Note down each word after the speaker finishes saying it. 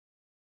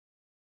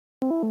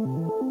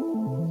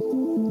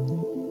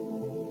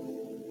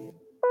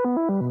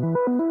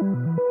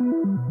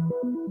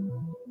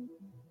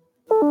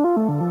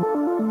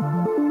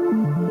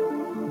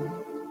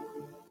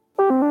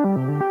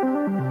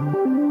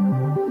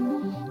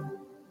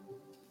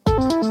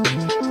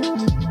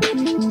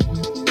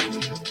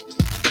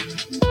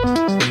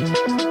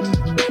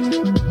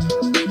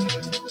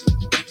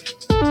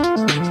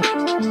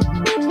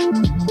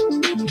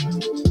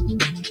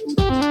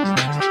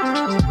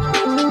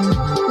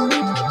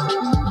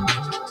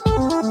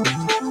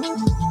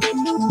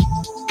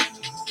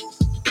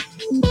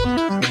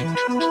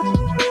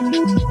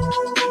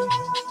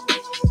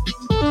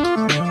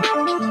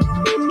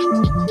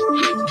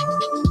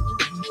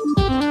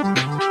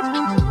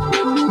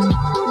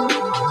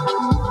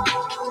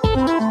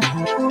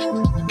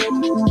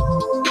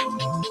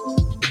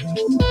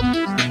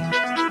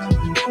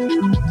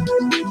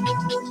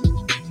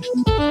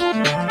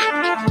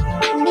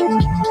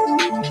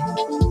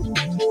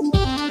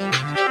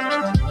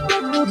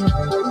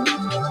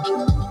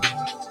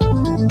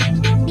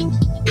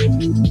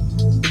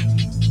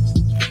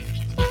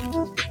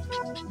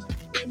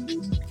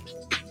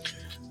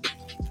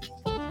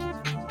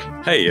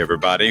Hey,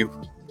 everybody.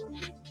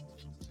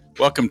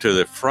 Welcome to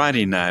the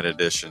Friday night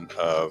edition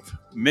of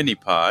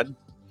Minipod.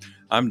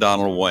 I'm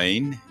Donald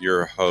Wayne,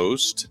 your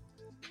host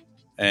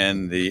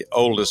and the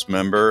oldest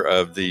member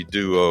of the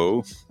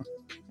duo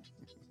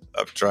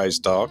of Trice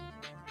Talk.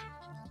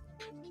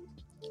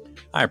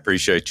 I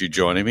appreciate you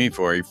joining me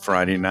for a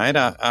Friday night.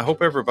 I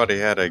hope everybody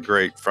had a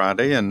great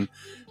Friday and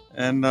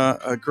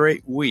a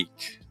great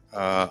week.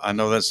 I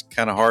know that's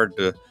kind of hard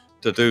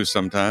to do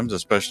sometimes,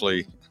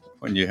 especially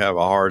when you have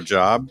a hard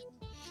job,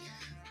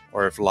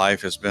 or if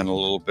life has been a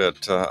little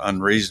bit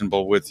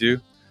unreasonable with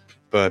you.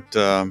 But,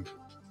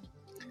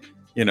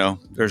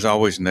 there's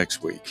always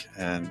next week.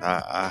 And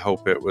I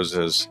hope it was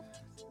as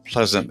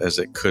pleasant as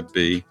it could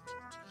be.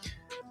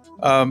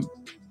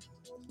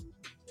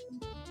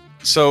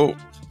 So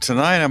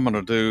tonight I'm going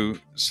to do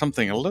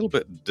something a little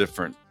bit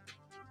different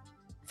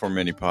for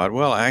Minipod.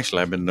 Well,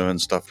 actually, I've been doing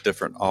stuff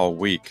different all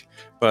week.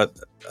 But,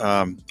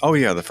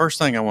 the first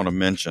thing I want to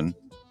mention,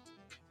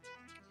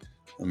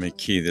 let me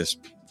key this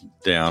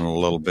down a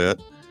little bit.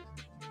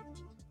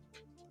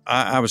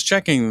 I was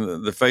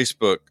checking the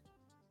Facebook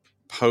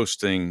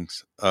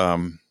postings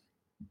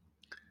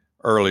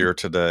earlier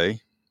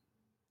today,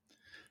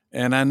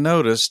 and I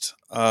noticed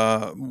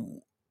that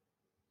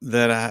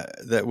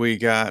we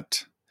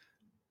got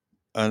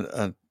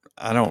I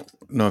don't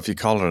know if you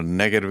call it a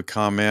negative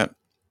comment.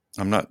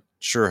 I'm not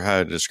sure how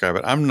to describe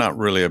it. I'm not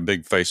really a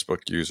big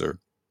Facebook user.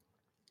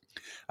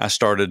 I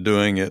started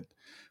doing it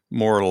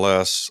more or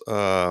less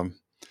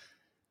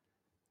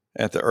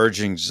at the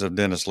urgings of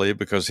Dennis Lee,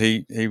 because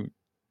he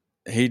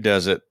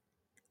does it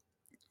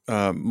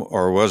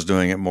or was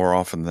doing it more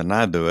often than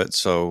I do it.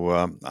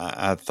 So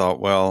I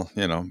thought, well,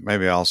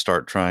 maybe I'll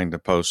start trying to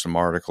post some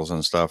articles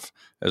and stuff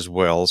as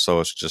well, so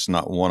it's just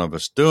not one of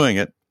us doing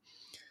it.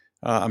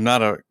 I'm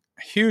not a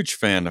huge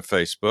fan of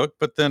Facebook,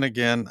 but then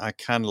again, I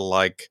kind of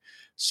like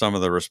some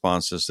of the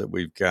responses that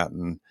we've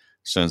gotten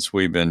since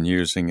we've been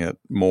using it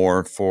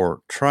more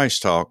for Trice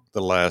Talk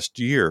the last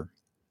year.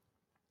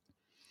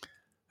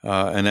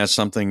 And that's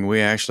something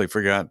we actually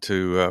forgot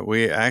to,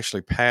 we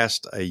actually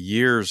passed a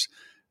year's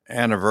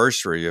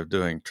anniversary of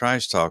doing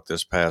Trice Talk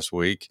this past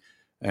week.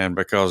 And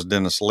because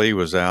Dennis Lee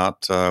was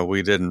out,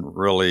 we didn't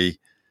really,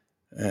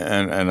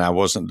 and I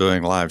wasn't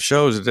doing live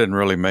shows, it didn't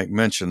really make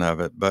mention of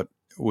it, but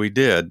we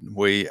did.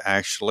 We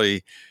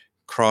actually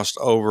crossed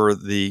over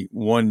the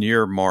 1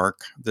 year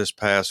mark this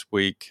past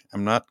week.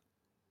 I'm not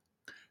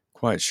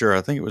quite sure.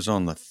 I think it was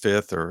on the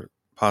 5th or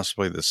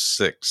possibly the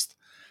 6th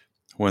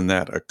when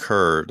that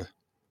occurred.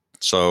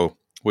 So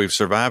we've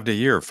survived a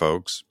year,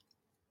 folks.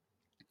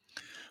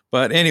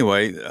 But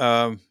anyway,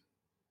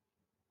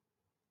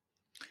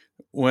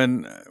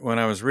 when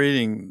I was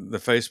reading the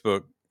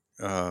Facebook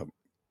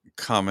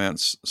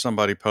comments,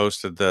 somebody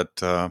posted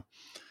that,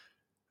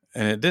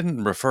 and it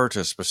didn't refer to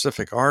a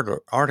specific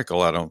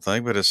article, I don't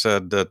think, but it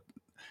said that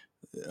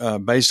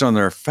based on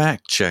their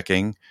fact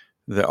checking,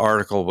 the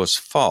article was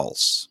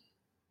false.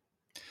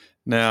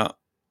 Now,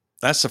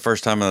 that's the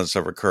first time that's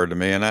ever occurred to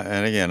me. And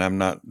again, I'm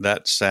not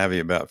that savvy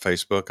about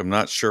Facebook. I'm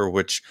not sure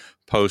which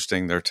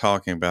posting they're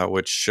talking about,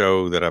 which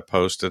show that I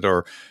posted,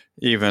 or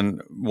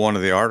even one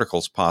of the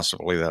articles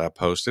possibly that I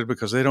posted,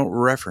 because they don't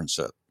reference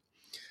it,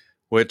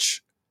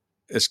 which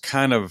is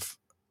kind of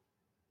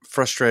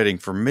frustrating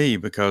for me,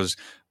 because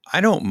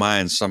I don't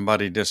mind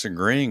somebody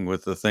disagreeing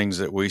with the things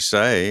that we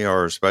say,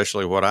 or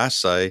especially what I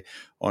say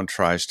on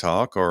Trice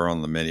Talk or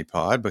on the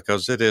Minipod,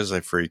 because it is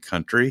a free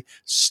country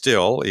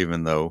still,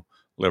 even though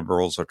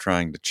liberals are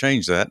trying to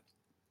change that.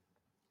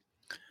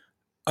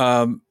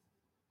 I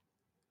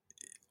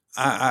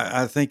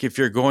think if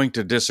you're going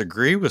to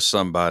disagree with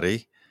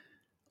somebody,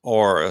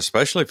 or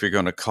especially if you're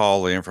going to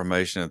call the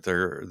information that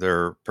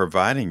they're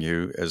providing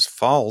you as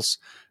false,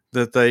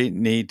 that they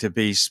need to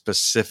be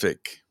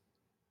specific.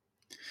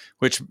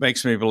 Which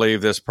makes me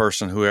believe this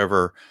person,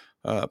 whoever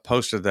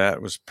posted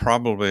that was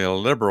probably a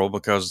liberal,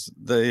 because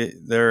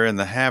they're in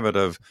the habit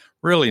of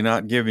really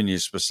not giving you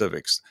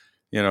specifics.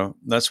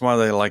 That's why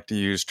they like to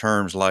use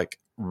terms like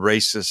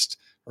racist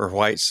or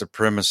white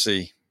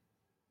supremacy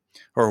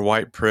or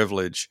white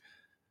privilege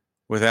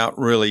without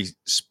really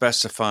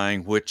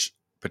specifying which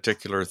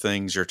particular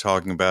things you're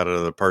talking about or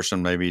the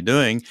person may be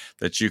doing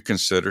that you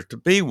consider to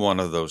be one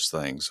of those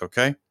things.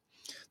 Okay.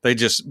 They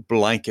just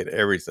blanket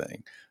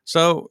everything.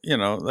 So,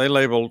 they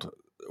labeled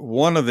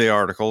one of the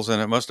articles,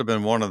 and it must have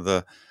been one of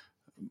the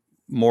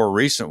more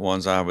recent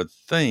ones, I would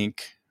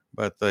think,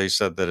 but they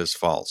said that it's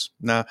false.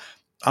 Now,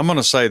 I'm going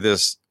to say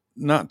this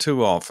not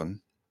too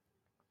often,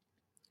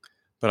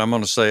 but I'm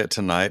going to say it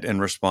tonight in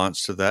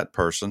response to that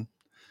person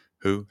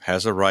who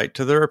has a right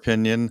to their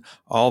opinion.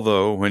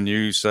 Although when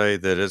you say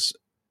that it's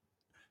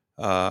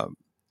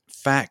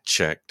fact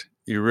checked,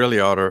 you really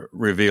ought to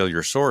reveal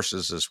your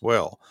sources as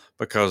well,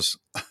 because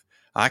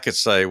I could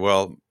say,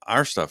 well,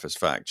 our stuff is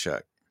fact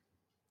checked.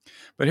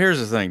 But here's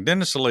the thing.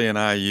 Dennis Lee and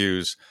I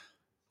use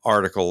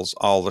articles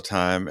all the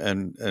time,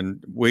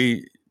 and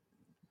we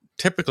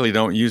typically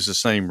don't use the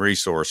same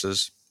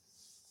resources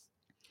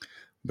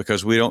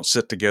because we don't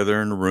sit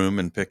together in a room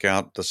and pick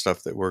out the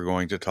stuff that we're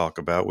going to talk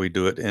about. We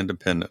do it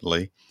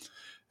independently.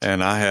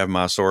 And I have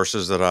my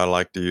sources that I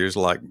like to use,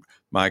 like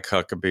Mike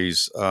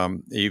Huckabee's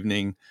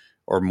evening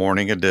or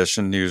morning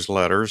edition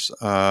newsletters,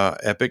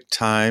 Epic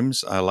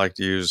Times. I like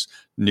to use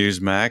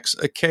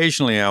Newsmax.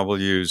 Occasionally, I will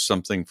use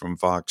something from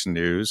Fox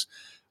News,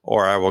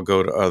 or I will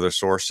go to other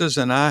sources.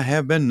 And I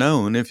have been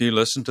known, if you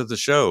listen to the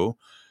show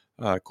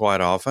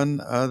quite often,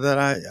 that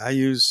I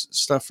use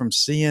stuff from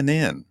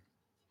CNN.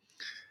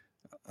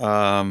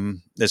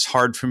 It's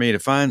hard for me to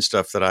find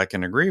stuff that I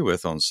can agree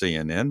with on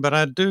CNN, but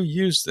I do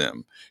use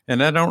them.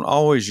 And I don't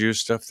always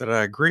use stuff that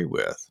I agree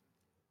with.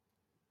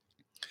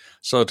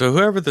 So to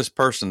whoever this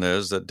person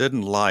is that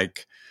didn't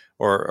like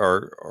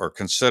or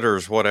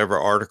considers whatever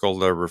article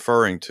they're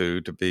referring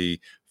to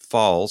be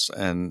false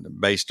and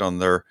based on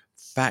their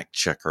fact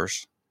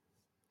checkers,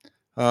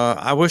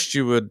 I wish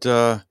you would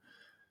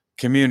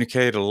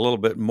communicate a little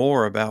bit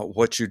more about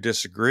what you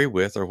disagree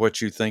with or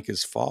what you think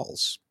is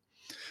false.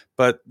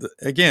 But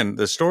again,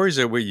 the stories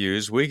that we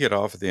use, we get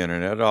off of the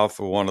internet, off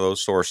of one of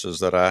those sources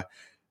that I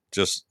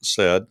just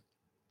said.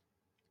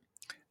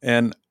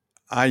 And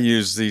I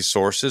use these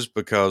sources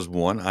because,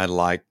 one, I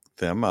like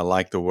them. I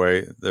like the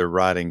way their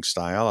writing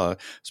style,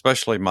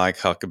 especially Mike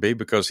Huckabee,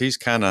 because he's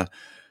kind of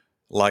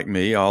like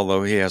me,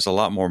 although he has a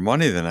lot more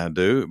money than I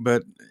do.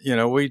 But,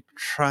 we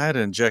try to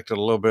inject a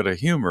little bit of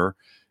humor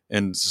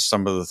into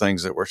some of the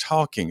things that we're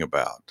talking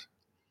about.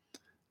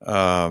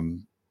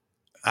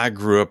 I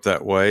grew up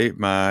that way.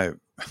 My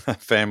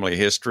family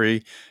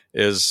history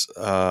is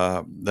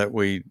that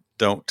we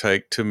don't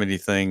take too many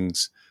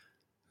things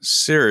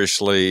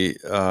seriously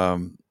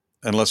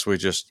unless we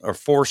just are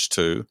forced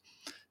to.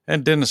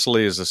 And Dennis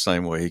Lee is the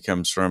same way. He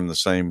comes from the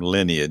same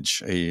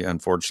lineage. He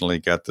unfortunately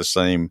got the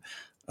same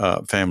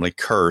family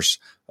curse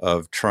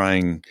of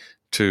trying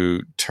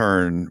to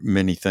turn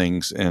many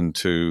things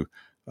into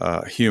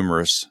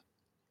humorous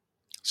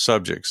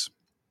subjects.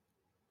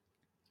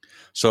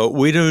 So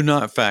we do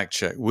not fact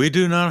check. We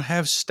do not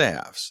have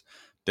staffs.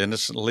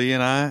 Dennis Lee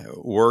and I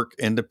work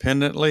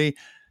independently,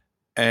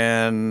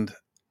 and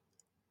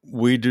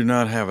we do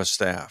not have a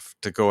staff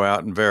to go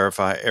out and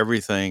verify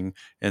everything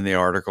in the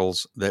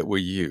articles that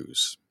we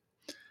use.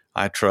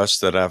 I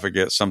trust that if I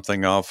get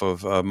something off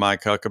of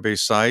Mike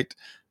Huckabee's site,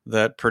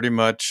 that pretty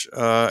much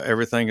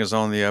everything is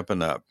on the up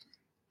and up.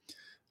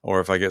 Or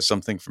if I get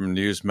something from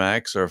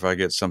Newsmax, or if I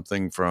get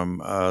something from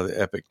the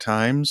Epic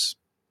Times,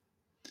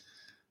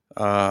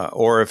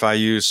 or if I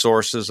use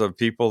sources of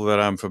people that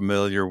I'm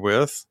familiar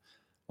with,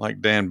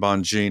 like Dan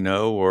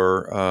Bongino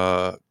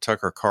or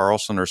Tucker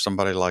Carlson or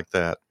somebody like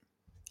that.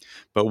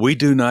 But we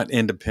do not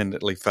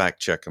independently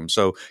fact check them.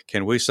 So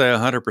can we say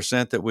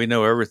 100% that we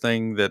know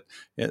everything that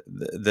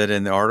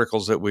in the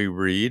articles that we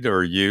read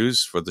or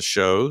use for the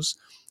shows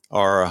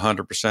are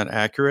 100%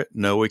 accurate?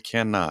 No, we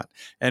cannot.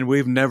 And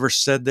we've never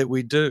said that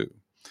we do.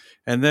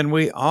 And then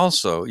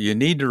you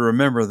need to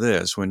remember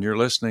this when you're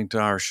listening to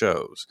our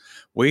shows.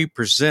 We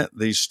present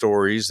these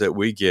stories that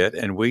we get,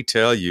 and we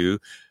tell you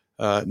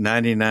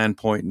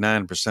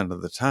 99.9%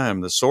 of the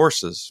time the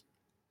sources,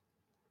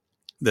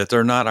 that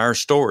they're not our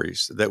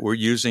stories, that we're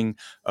using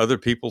other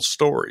people's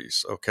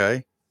stories,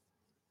 okay?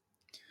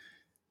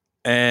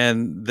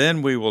 And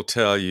then we will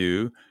tell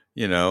you,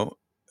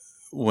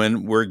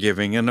 when we're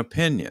giving an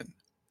opinion.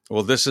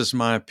 Well, this is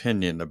my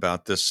opinion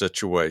about this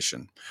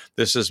situation.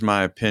 This is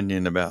my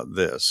opinion about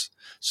this.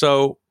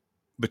 So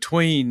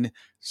between,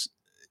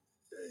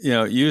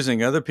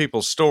 using other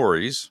people's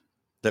stories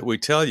that we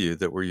tell you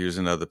that we're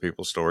using other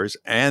people's stories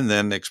and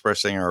then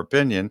expressing our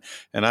opinion,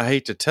 and I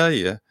hate to tell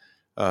you,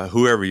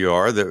 whoever you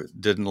are that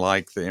didn't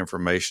like the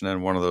information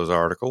in one of those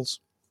articles,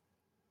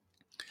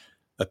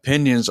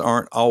 opinions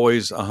aren't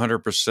always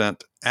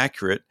 100%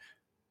 accurate,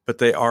 but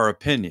they are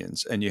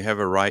opinions and you have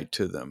a right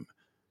to them.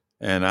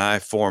 And I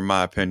form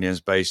my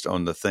opinions based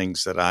on the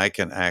things that I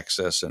can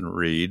access and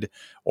read,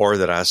 or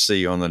that I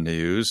see on the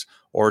news,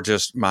 or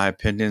just my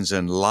opinions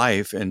in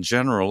life in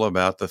general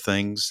about the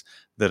things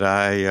that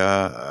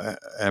I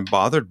am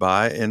bothered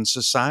by in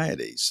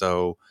society.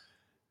 So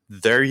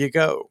there you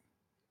go.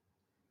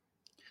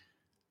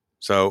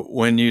 So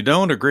when you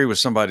don't agree with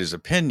somebody's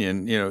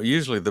opinion,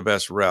 usually the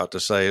best route to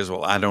say is,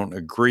 well, I don't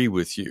agree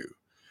with you.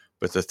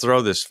 But to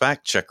throw this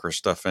fact checker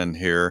stuff in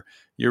here,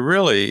 you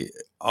really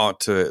ought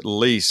to at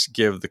least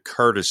give the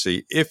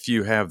courtesy, if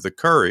you have the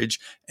courage,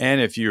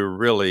 and if you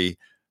really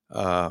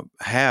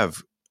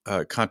have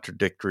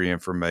contradictory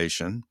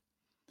information,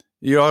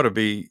 you ought to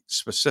be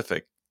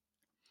specific.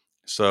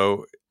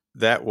 So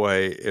that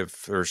way,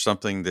 if there's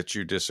something that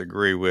you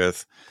disagree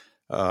with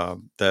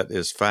that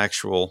is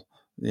factual,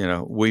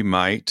 we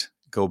might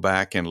go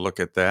back and look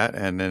at that.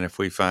 And then if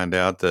we find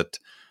out that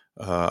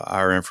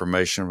our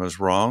information was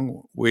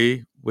wrong,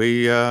 we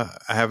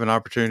have an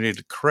opportunity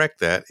to correct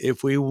that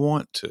if we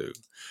want to.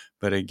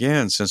 But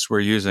again, since we're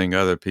using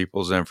other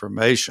people's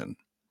information,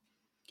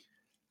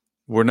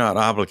 we're not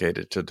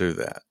obligated to do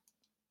that.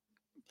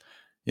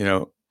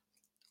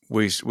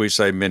 We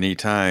say many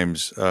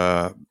times,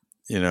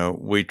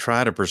 we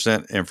try to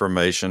present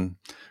information,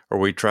 or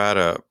we try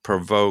to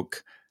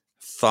provoke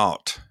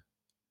thought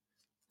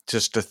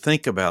just to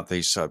think about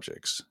these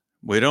subjects.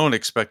 We don't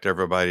expect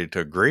everybody to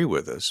agree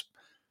with us,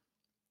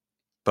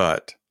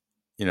 but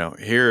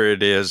here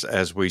it is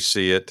as we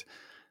see it,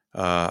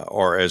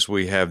 or as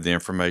we have the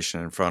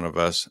information in front of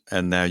us,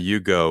 and now you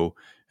go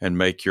and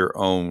make your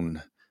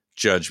own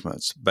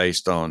judgments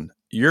based on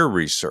your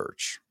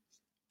research.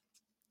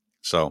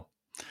 So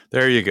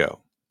there you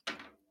go.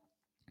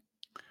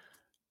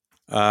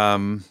 So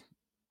I'm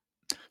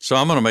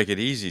going to make it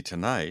easy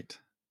tonight,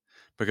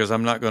 because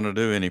I'm not going to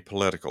do any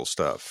political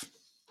stuff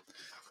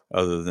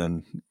other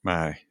than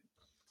my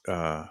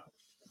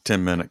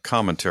 10-minute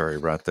commentary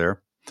right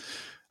there.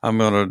 I'm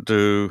going to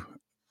do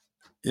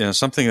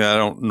something that I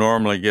don't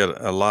normally get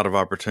a lot of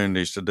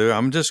opportunities to do.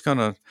 I'm just going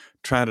to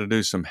try to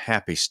do some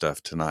happy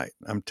stuff tonight.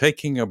 I'm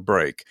taking a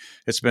break.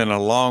 It's been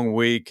a long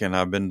week, and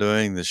I've been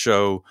doing the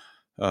show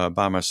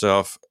by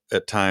myself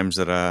at times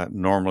that I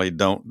normally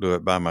don't do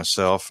it by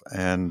myself.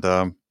 And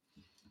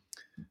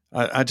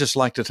I just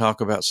like to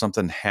talk about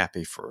something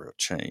happy for a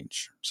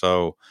change.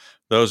 So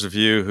those of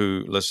you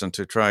who listen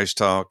to Trice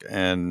Talk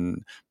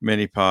and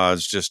mini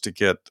pods just to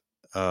get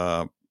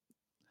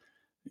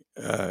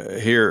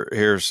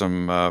hear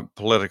some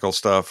political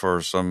stuff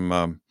or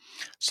some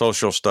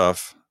social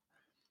stuff,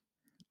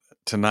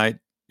 tonight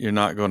you're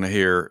not going to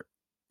hear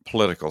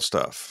political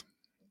stuff,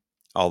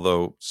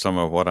 although some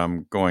of what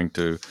I'm going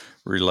to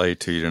relay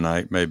to you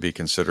tonight may be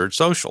considered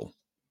social.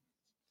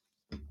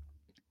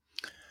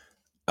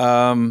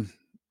 So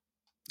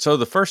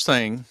the first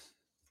thing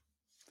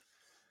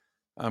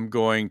I'm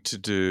going to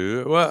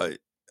do, well,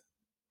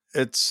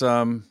 it's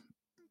a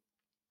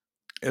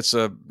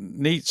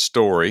neat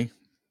story.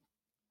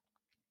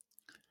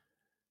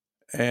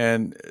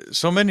 And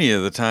so many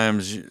of the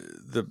times,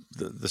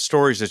 the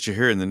stories that you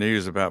hear in the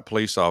news about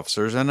police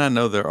officers, and I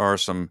know there are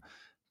some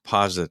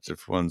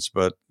positive ones,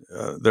 but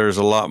there's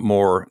a lot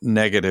more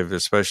negative,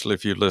 especially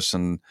if you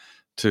listen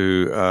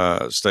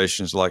to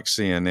stations like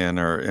CNN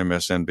or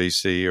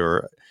MSNBC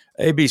or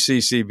ABC,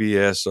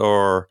 CBS,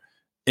 or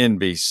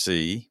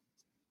NBC,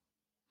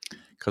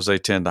 because they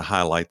tend to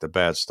highlight the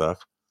bad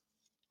stuff.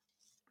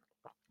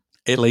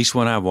 At least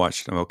when I've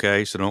watched them,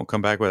 okay? So don't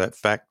come back with that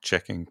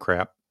fact-checking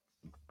crap.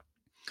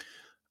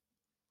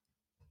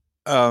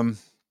 So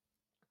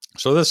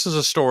this is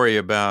a story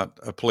about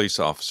a police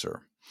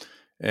officer.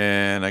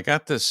 And I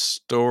got this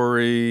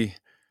story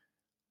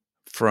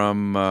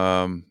from,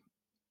 well,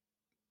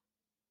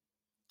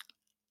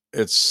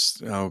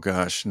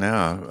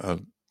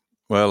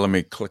 let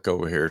me click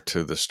over here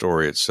to the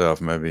story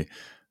itself. Maybe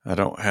I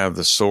don't have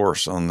the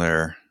source on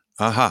there.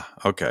 Aha,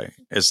 okay.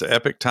 It's the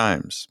Epoch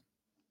Times.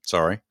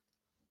 Sorry.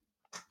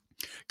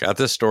 Got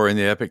this story in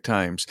the Epoch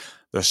Times.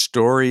 The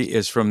story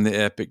is from the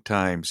Epoch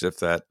Times, if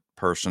that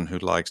person who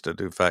likes to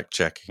do fact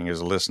checking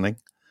is listening.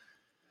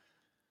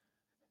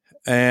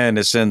 And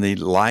it's in the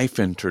life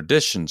and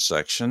tradition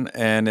section,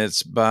 and it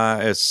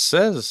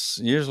says,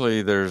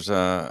 usually there's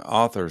an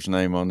author's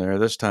name on there.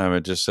 This time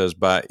it just says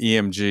by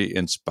EMG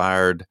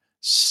inspired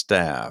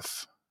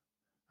staff.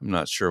 I'm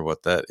not sure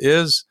what that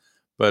is,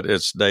 but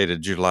it's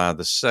dated July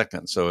the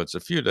 2nd, so it's a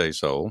few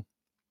days old.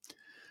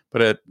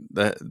 But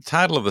the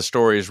title of the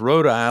story is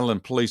Rhode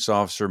Island police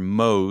officer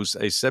mows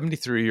a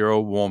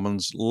 73-year-old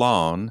woman's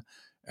lawn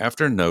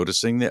after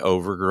noticing the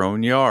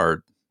overgrown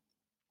yard.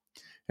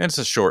 And it's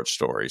a short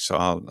story, so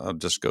I'll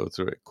just go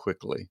through it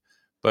quickly.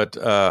 But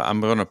I'm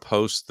going to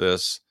post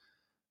this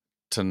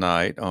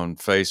tonight on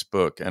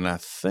Facebook, and I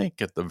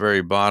think at the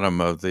very bottom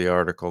of the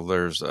article,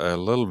 there's a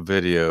little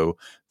video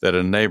that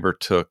a neighbor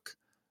took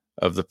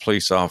of the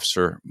police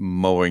officer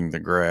mowing the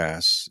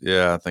grass.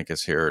 Yeah, I think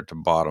it's here at the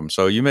bottom.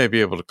 So you may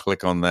be able to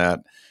click on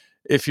that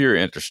if you're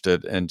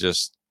interested and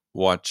just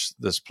watch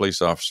this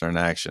police officer in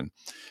action.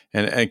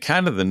 And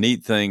kind of the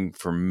neat thing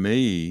for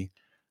me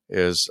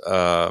is,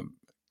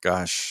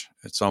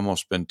 it's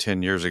almost been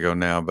 10 years ago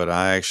now, but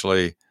I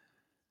actually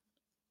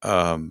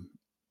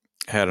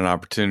had an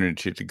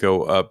opportunity to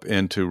go up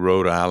into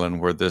Rhode Island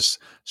where this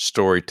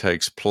story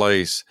takes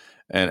place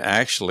and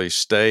actually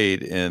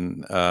stayed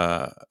in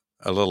a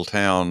little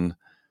town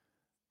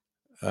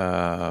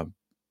called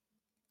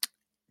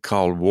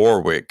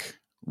Warwick,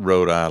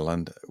 Rhode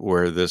Island,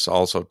 where this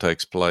also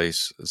takes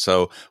place.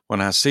 So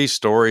when I see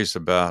stories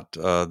about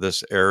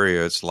this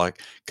area, it's like,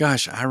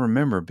 gosh, I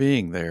remember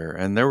being there,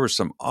 and there were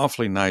some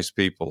awfully nice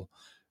people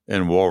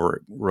in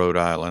Warwick, Rhode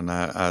Island.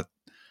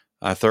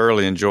 I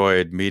thoroughly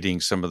enjoyed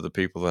meeting some of the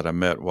people that I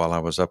met while I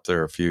was up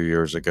there a few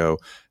years ago,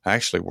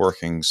 actually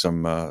working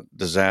some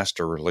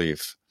disaster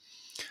relief.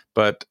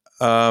 But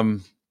all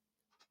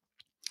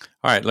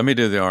right, let me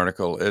do the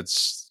article. It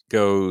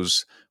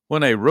goes,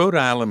 when a Rhode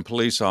Island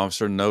police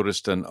officer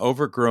noticed an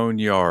overgrown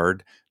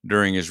yard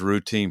during his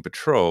routine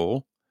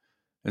patrol,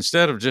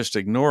 instead of just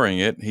ignoring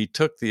it, he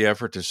took the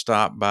effort to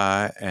stop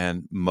by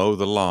and mow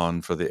the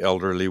lawn for the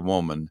elderly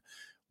woman,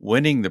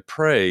 winning the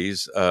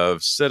praise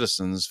of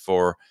citizens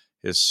for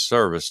his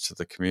service to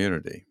the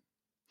community.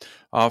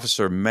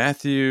 Officer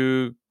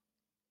Matthew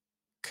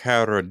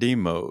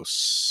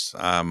Karadimos,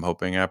 I'm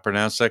hoping I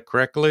pronounced that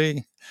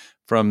correctly,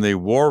 from the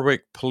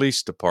Warwick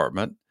Police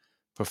Department,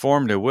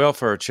 performed a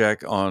welfare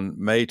check on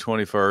May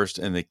 21st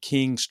in the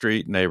King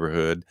Street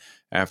neighborhood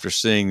after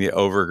seeing the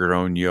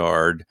overgrown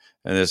yard.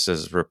 And this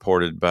is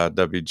reported by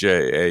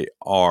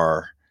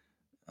WJAR.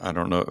 I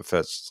don't know if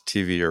that's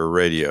TV or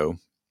radio.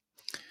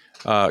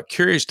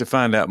 Curious to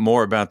find out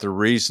more about the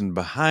reason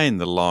behind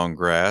the long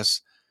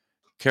grass,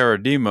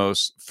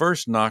 Karadimos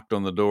first knocked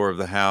on the door of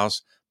the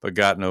house but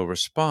got no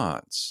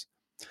response.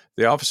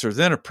 The officer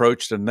then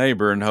approached a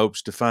neighbor in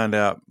hopes to find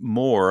out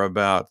more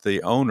about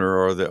the owner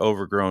or the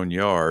overgrown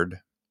yard.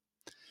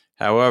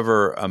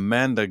 However,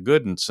 Amanda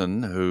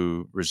Goodinson,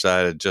 who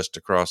resided just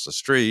across the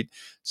street,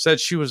 said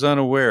she was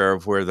unaware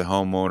of where the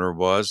homeowner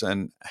was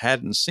and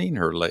hadn't seen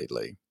her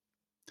lately.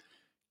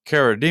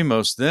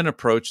 Karadimos then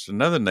approached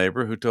another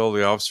neighbor who told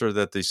the officer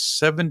that the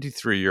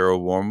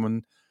 73-year-old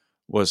woman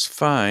was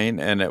fine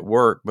and at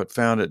work, but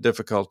found it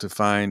difficult to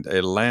find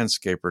a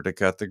landscaper to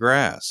cut the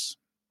grass.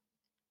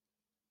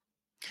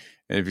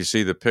 And if you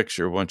see the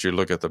picture, once you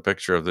look at the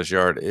picture of this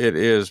yard, it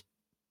is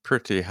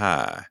pretty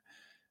high.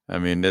 I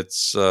mean,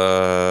 it's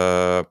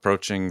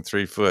approaching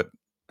 3 foot,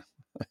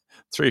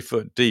 3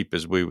 foot deep,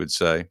 as we would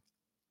say.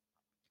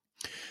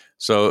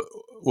 So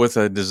with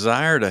a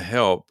desire to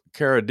help,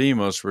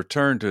 Karadimos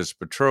returned to his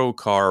patrol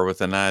car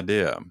with an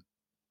idea.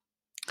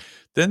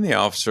 Then the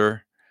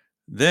officer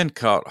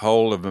caught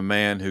hold of a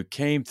man who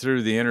came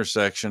through the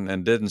intersection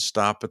and didn't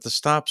stop at the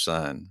stop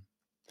sign.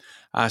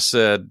 I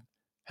said,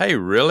 "Hey,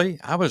 really?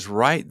 I was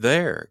right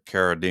there,"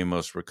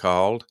 Karadimos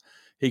recalled.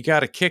 He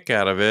got a kick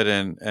out of it,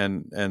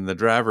 and the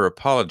driver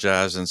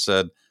apologized and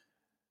said,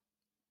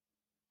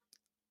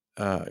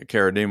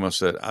 Karadimos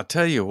said, "I'll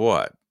tell you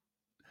what,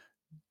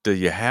 do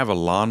you have a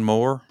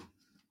lawnmower?"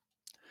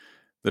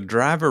 The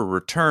driver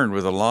returned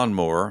with a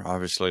lawnmower,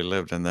 obviously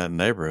lived in that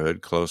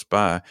neighborhood close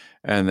by,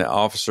 and the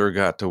officer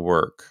got to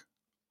work.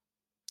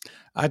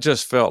 I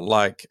just felt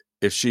like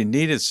if she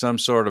needed some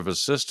sort of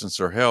assistance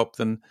or help,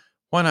 then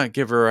why not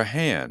give her a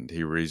hand,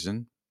 he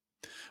reasoned.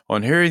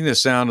 On hearing the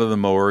sound of the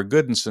mower,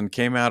 Goodinson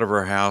came out of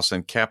her house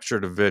and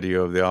captured a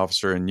video of the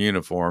officer in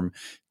uniform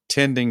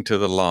tending to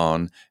the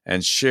lawn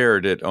and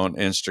shared it on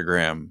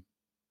Instagram.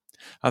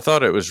 "I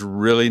thought it was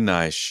really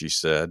nice," she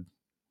said.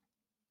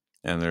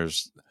 And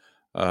there's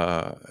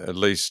at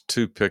least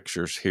 2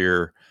 pictures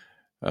here,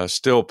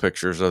 still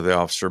pictures of the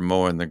officer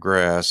mowing the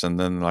grass. And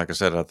then, like I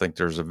said, I think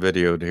there's a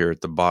video here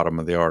at the bottom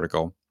of the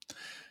article.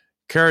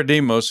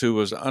 Karadimos, who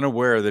was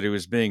unaware that he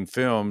was being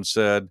filmed,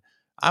 said,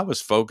 "I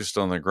was focused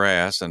on the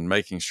grass and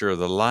making sure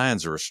the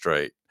lines were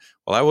straight."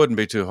 Well, that wouldn't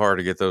be too hard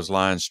to get those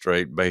lines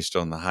straight based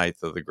on the height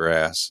of the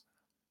grass.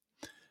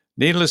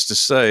 Needless to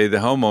say, the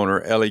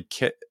homeowner,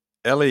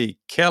 Ellie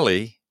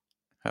Kelly,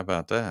 how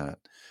about that,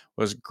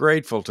 was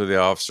grateful to the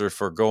officer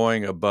for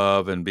going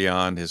above and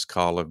beyond his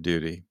call of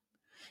duty.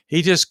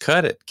 "He just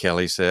cut it,"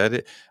 Kelly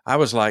said. "I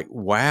was like,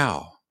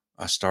 wow."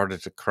 I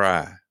started to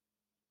cry.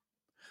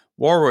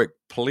 Warwick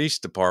Police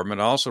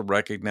Department also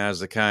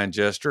recognized the kind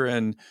gesture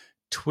and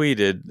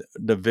tweeted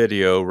the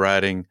video,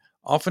 writing,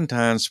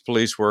 "Oftentimes,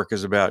 police work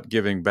is about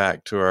giving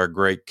back to our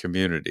great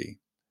community."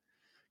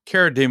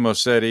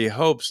 Karadimos said he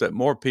hopes that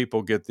more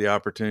people get the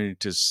opportunity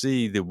to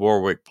see the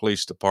Warwick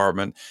Police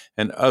Department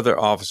and other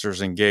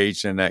officers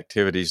engaged in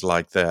activities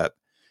like that,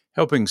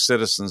 helping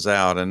citizens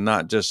out and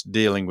not just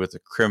dealing with the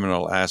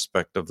criminal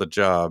aspect of the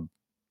job.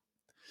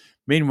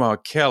 Meanwhile,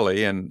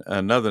 Kelly and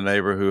another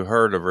neighbor who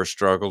heard of her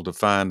struggle to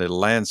find a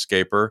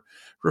landscaper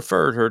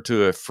referred her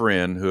to a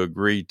friend who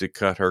agreed to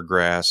cut her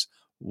grass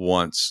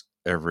once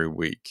every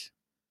week.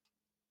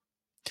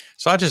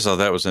 So I just thought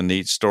that was a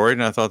neat story,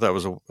 and I thought that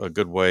was a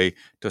good way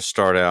to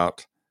start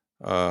out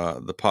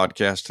the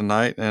podcast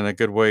tonight and a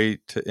good way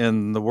to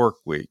end the work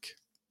week.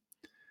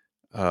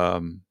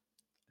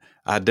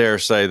 I dare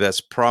say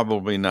that's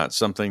probably not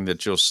something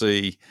that you'll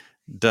see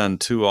done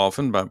too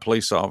often by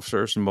police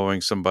officers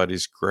mowing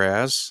somebody's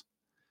grass.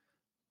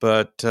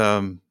 But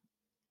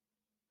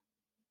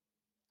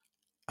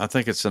I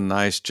think it's a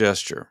nice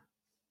gesture.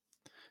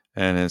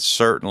 And it's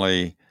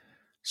certainly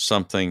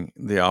something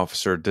the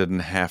officer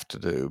didn't have to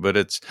do. But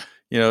it's,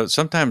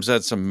 sometimes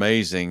that's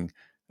amazing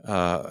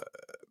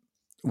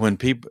when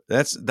people,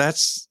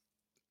 that's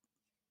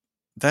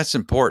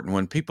important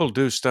when people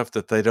do stuff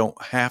that they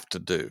don't have to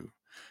do.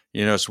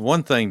 It's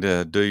one thing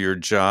to do your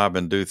job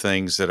and do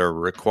things that are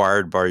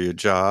required by your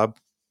job,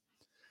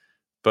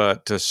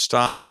 but to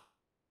stop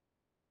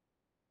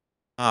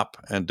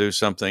and do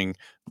something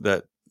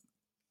that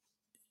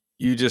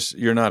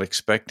you're not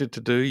expected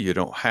to do, you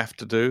don't have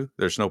to do.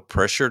 There's no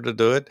pressure to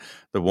do it.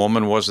 The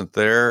woman wasn't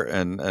there,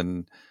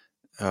 and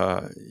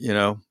I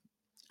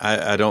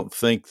don't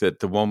think that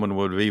the woman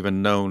would have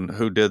even known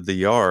who did the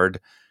yard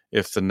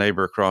if the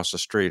neighbor across the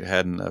street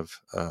hadn't have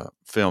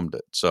filmed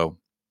it. So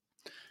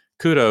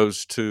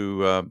kudos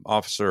to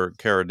Officer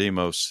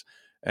Karadimos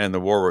and the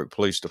Warwick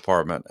Police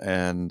Department.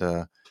 And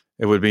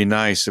it would be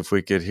nice if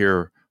we could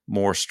hear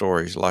more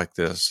stories like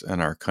this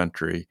in our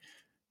country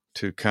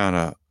to kind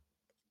of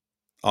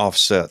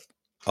offset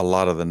a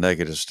lot of the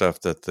negative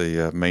stuff that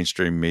the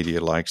mainstream media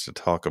likes to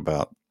talk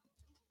about.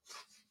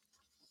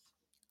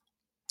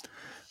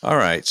 All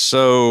right,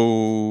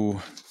 so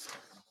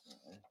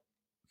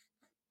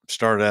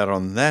start out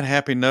on that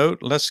happy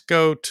note. Let's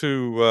go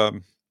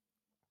to.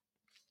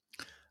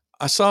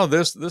 I saw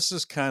this. This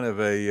is kind of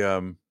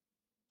a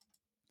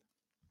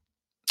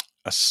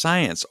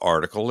science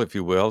article, if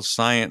you will,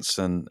 science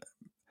and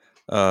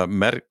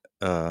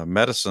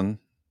medicine,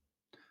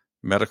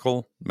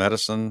 medical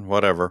medicine,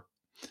 whatever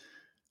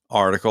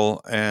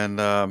article, and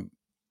I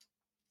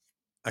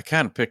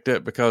kind of picked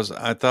it because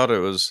I thought it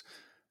was.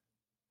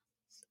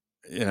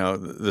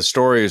 The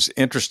story is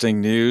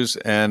interesting news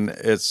and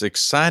it's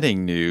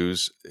exciting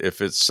news if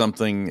it's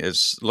something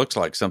looks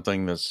like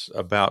something that's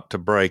about to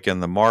break in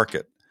the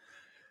market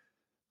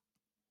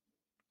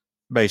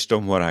based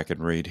on what I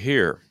can read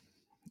here.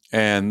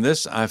 And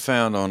this I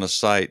found on a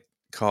site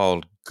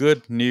called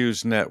Good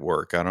News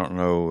Network. I don't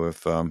know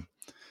if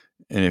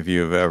any of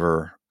you have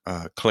ever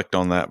clicked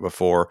on that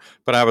before,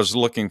 but I was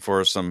looking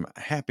for some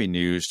happy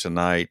news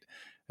tonight,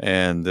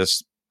 and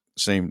this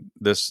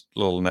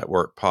little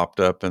network popped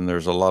up, and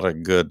there's a lot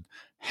of good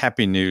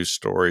happy news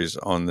stories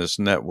on this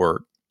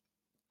network.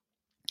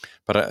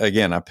 But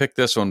again, I picked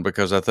this one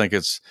because I think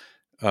it's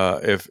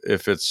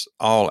if it's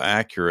all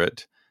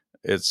accurate,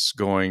 it's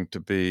going to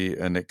be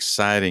an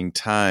exciting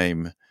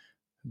time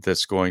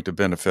that's going to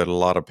benefit a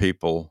lot of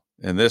people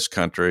in this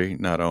country,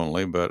 not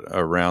only, but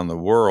around the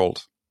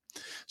world.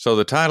 So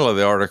the title of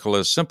the article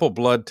is Simple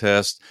Blood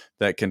Test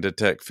That Can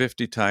Detect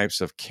 50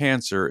 Types of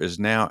Cancer is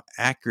Now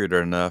Accurate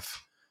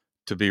Enough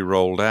to be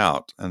Rolled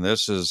Out. And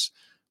this was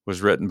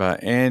written by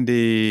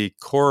Andy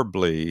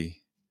Corbley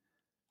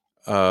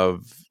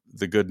of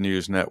the Good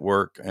News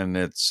Network, and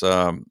it's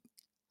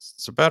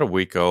about a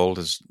week old.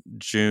 It's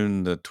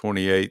June the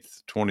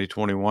 28th,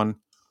 2021.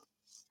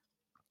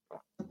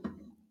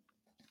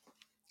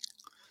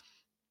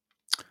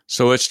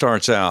 So it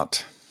starts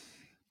out.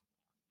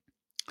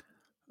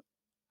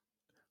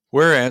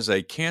 Whereas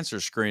a cancer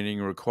screening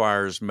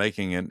requires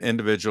making an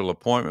individual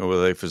appointment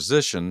with a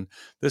physician,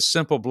 this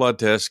simple blood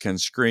test can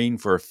screen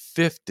for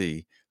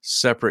 50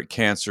 separate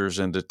cancers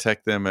and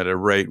detect them at a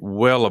rate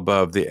well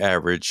above the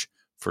average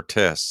for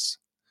tests.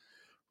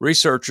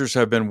 Researchers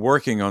have been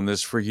working on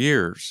this for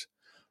years.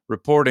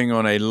 Reporting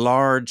on a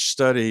large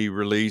study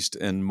released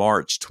in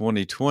March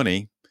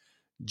 2020,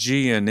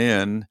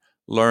 GNN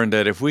learned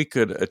that if we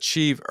could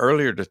achieve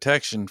earlier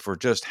detection for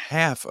just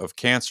half of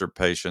cancer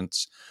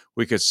patients,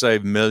 we could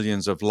save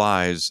millions of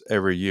lives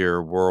every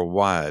year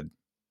worldwide.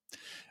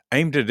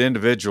 Aimed at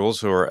individuals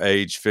who are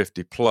age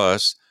 50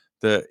 plus,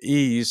 the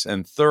ease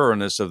and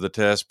thoroughness of the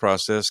test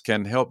process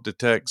can help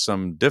detect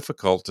some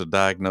difficult to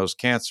diagnose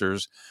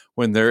cancers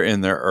when they're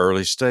in their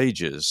early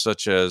stages,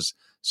 such as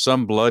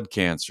some blood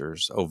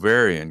cancers,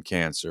 ovarian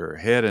cancer,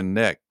 head and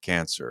neck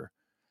cancer,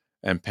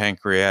 and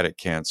pancreatic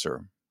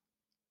cancer.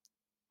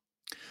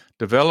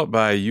 Developed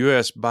by a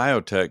U.S.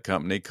 biotech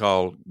company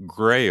called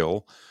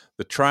Grail,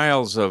 the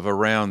trials of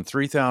around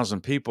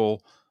 3,000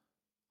 people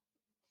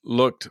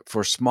looked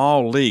for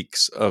small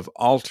leaks of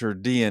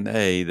altered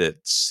DNA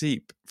that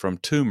seep from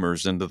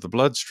tumors into the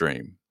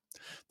bloodstream.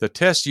 The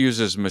test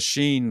uses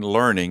machine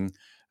learning,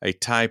 a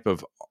type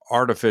of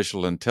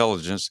artificial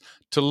intelligence,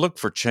 to look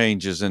for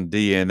changes in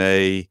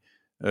DNA.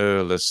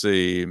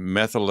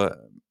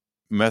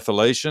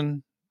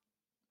 Methylation.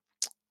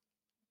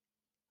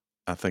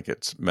 I think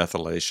it's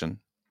methylation.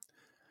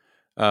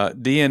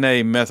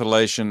 DNA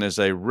methylation is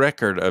a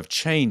record of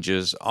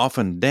changes,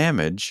 often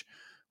damage,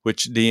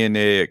 which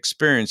DNA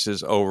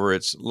experiences over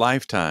its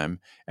lifetime,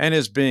 and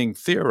is being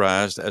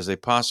theorized as a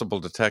possible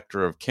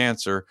detector of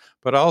cancer,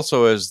 but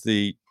also as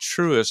the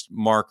truest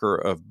marker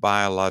of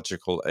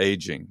biological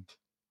aging.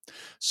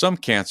 Some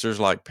cancers,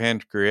 like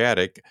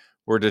pancreatic,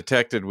 were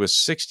detected with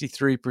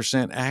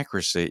 63%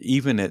 accuracy,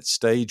 even at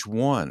stage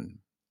 1.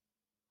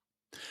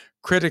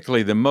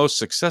 Critically, the most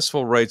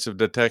successful rates of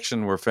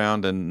detection were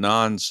found in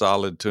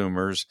non-solid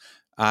tumors,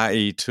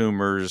 i.e.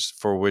 tumors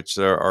for which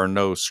there are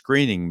no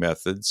screening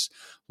methods,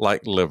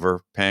 like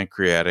liver,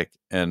 pancreatic,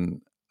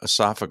 and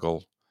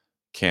esophageal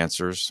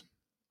cancers.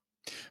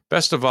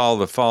 Best of all,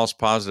 the false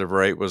positive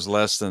rate was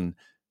less than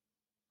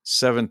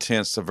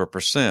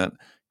 0.7%.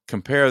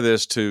 Compare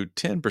this to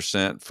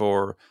 10%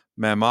 for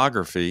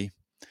mammography,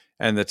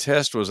 and the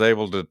test was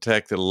able to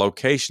detect the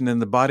location in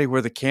the body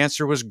where the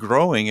cancer was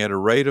growing at a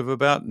rate of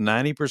about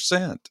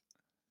 90%.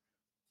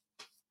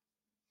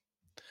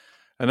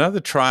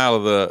 Another trial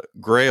of the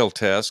GRAIL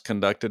test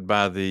conducted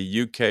by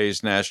the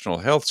UK's National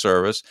Health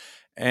Service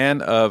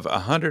and of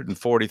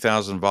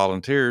 140,000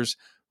 volunteers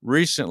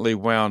recently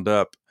wound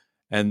up,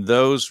 and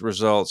those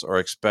results are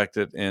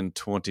expected in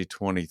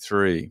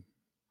 2023.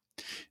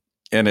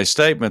 In a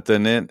statement, the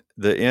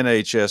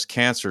NHS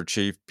cancer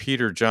chief,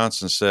 Peter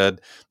Johnson,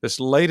 said, "This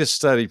latest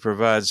study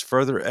provides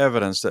further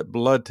evidence that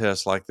blood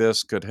tests like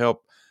this could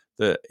help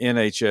the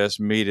NHS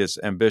meet its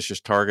ambitious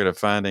target of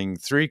finding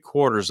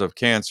 3/4 of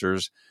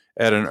cancers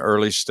at an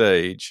early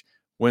stage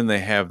when they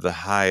have the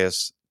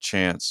highest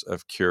chance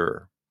of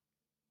cure."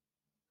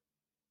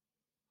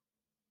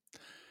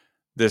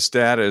 This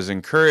data is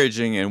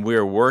encouraging, and we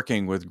are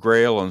working with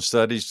GRAIL on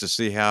studies to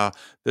see how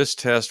this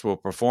test will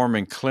perform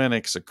in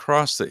clinics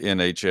across the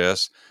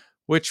NHS,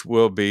 which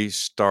will be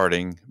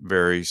starting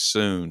very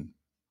soon.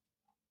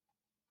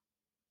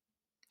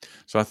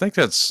 So I think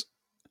that's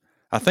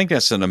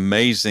an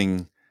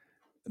amazing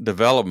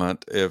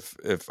development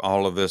if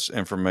all of this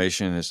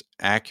information is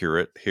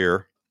accurate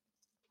here,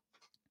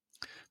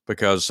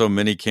 because so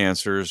many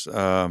cancers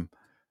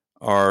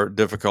are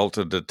difficult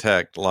to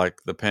detect,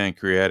 like the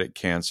pancreatic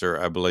cancer,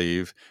 I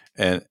believe.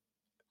 And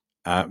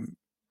I'm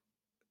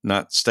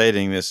not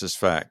stating this as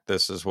fact.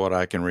 This is what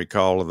I can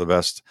recall to the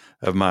best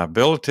of my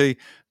ability,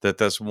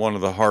 that's one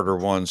of the harder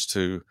ones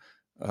to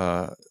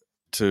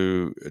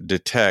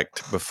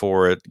detect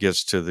before it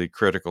gets to the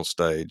critical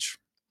stage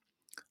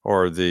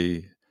or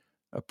the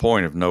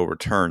point of no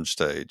return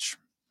stage.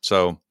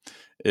 So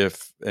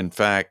if in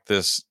fact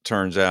this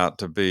turns out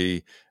to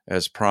be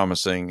as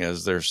promising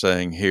as they're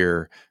saying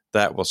here,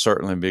 that will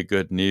certainly be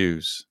good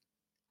news.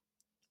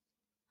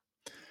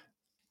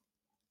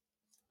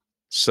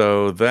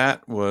 So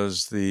that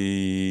was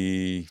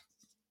the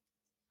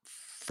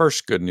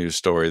first good news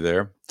story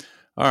there.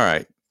 All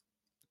right.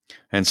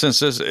 And since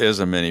this is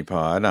a mini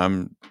pod,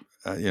 I'm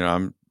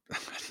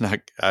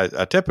not,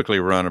 I typically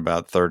run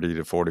about 30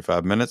 to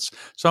 45 minutes.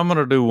 So I'm going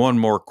to do one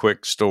more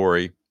quick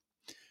story.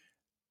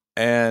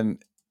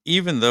 And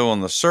even though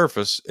on the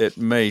surface it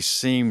may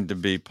seem to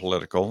be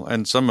political,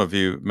 and some of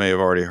you may have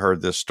already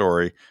heard this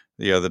story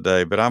the other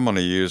day, but I'm going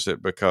to use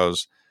it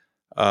because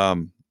I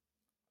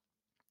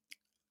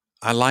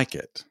like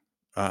it.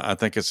 I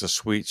think it's a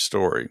sweet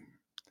story,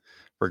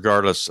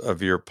 regardless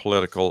of your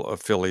political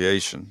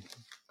affiliation.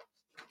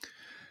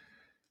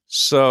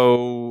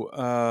 So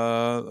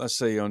let's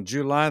see, on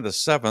July the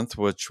 7th,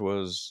 which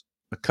was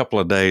a couple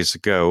of days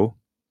ago,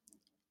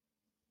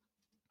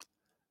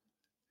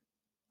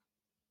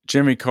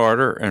 Jimmy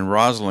Carter and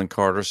Rosalind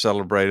Carter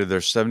celebrated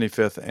their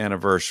 75th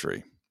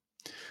anniversary.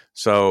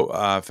 So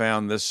I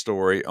found this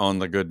story on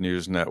the Good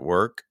News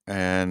Network,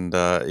 and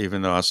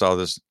even though I saw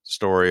this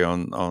story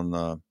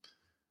on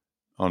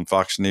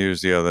Fox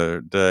News the other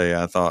day,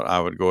 I thought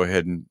I would go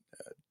ahead and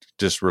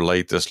just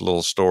relate this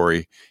little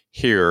story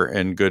here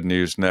in Good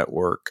News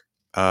Network.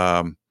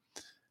 And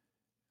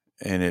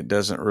it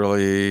doesn't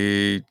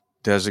really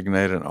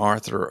designate an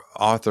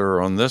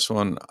author on this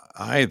one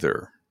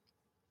either.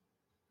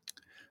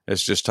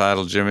 It's just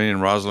titled Jimmy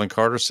and Rosalind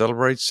Carter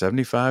Celebrate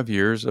 75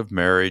 Years of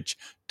Marriage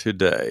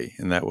Today,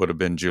 and that would have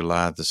been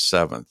July the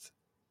 7th.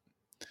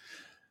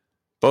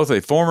 Both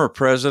a former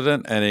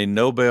president and a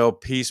Nobel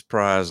Peace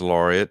Prize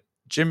laureate,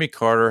 Jimmy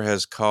Carter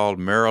has called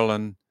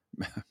marrying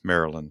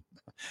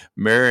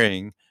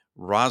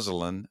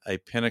Rosalind a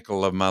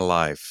pinnacle of my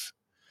life.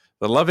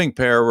 The loving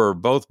pair were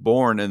both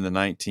born in the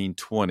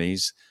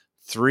 1920s,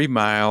 3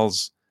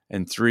 miles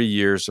and 3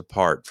 years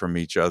apart from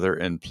each other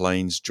in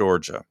Plains,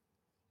 Georgia.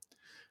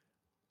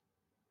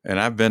 And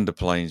I've been to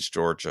Plains,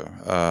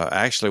 Georgia.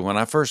 Actually, when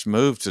I first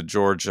moved to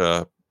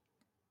Georgia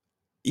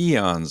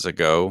eons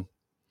ago,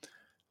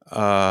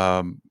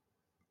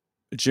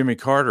 Jimmy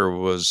Carter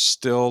was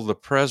still the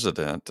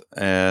president,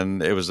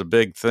 and it was a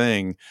big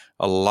thing.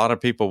 A lot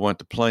of people went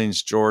to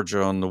Plains,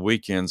 Georgia on the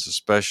weekends,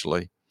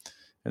 especially,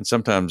 and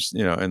sometimes,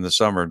 in the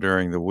summer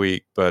during the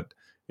week. But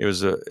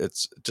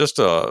it's just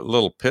a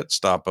little pit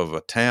stop of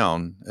a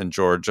town in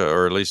Georgia,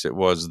 or at least it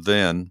was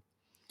then.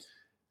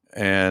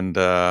 And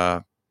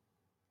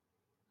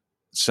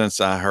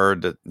since I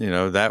heard that,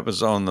 that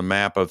was on the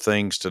map of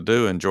things to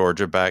do in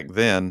Georgia back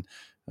then,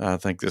 I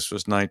think this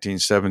was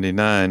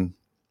 1979.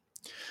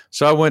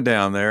 So I went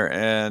down there,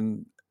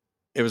 and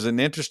it was an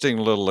interesting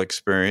little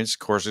experience. Of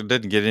course, it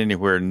didn't get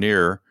anywhere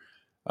near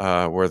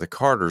where the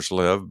Carters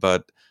live,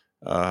 but,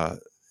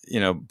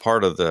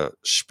 part of the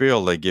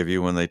spiel they give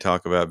you when they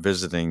talk about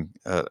visiting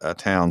a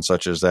town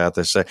such as that,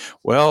 they say,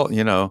 well,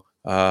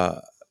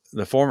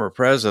 the former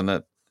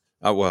president,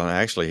 well,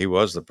 actually, he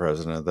was the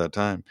president at that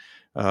time.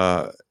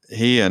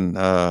 He and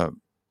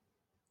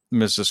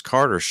Mrs.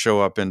 Carter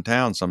show up in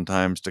town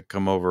sometimes to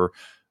come over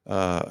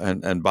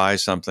and buy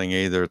something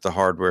either at the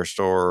hardware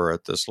store or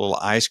at this little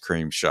ice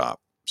cream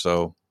shop.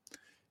 So,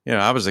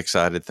 I was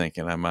excited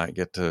thinking I might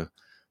get to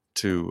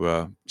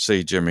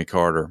see Jimmy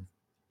Carter,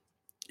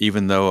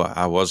 even though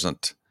I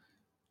wasn't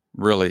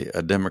really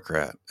a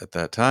Democrat at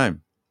that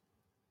time.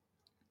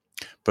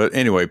 But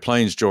anyway,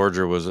 Plains,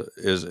 Georgia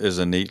is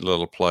a neat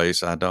little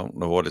place. I don't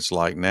know what it's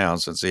like now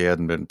since he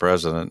hadn't been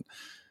president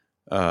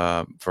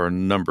for a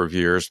number of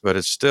years, but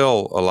it's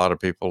still a lot of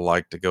people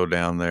like to go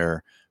down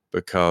there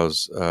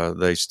because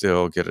they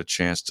still get a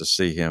chance to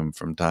see him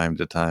from time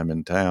to time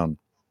in town.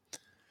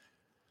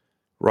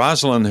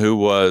 Rosalind, who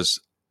was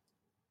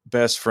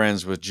best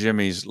friends with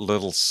Jimmy's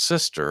little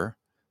sister,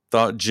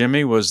 thought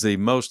Jimmy was the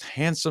most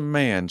handsome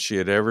man she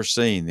had ever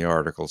seen, the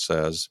article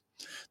says.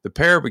 The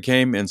pair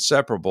became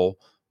inseparable,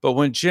 but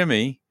when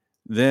Jimmy,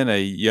 then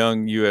a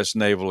young U.S.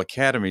 Naval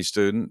Academy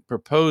student,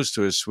 proposed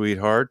to his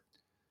sweetheart,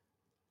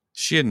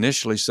 she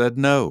initially said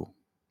no.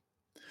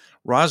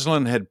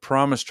 Rosalind had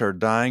promised her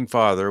dying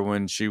father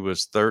when she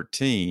was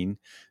 13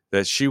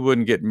 that she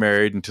wouldn't get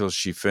married until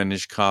she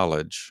finished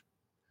college.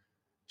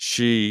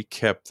 She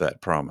kept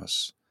that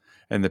promise,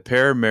 and the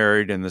pair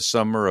married in the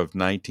summer of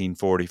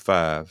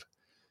 1945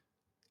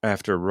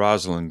 after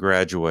Rosalind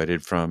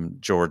graduated from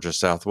Georgia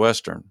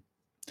Southwestern.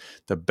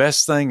 The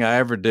best thing I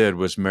ever did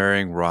was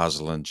marrying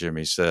Rosalind,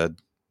 Jimmy said.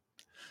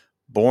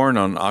 Born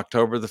on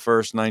October the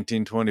 1st,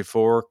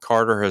 1924,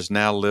 Carter has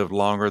now lived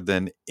longer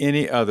than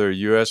any other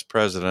U.S.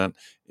 president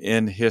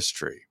in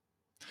history.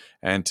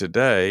 And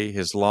today,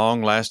 his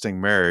long-lasting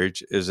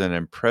marriage is an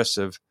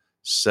impressive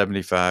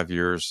 75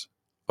 years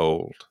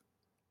old.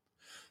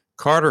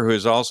 Carter, who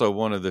is also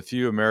one of the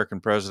few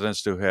American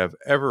presidents to have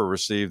ever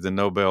received the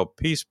Nobel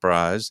Peace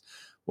Prize,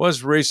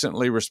 was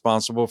recently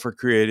responsible for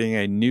creating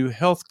a new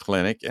health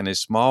clinic in a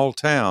small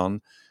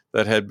town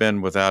that had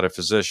been without a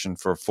physician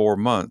for 4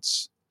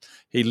 months.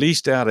 He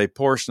leased out a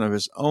portion of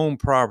his own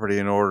property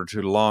in order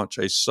to launch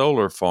a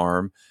solar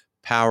farm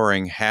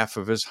powering half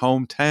of his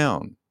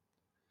hometown.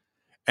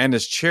 And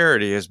his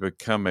charity has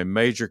become a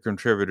major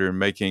contributor in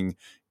making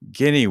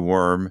guinea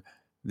worm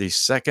the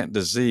second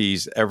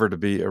disease ever to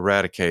be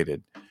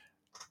eradicated.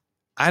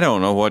 I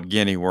don't know what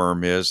guinea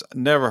worm is.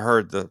 Never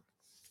heard the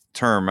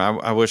term.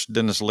 I wish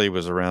Dennis Lee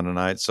was around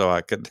tonight so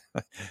I could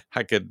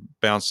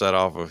bounce that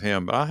off of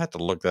him. But I'll have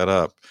to look that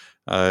up.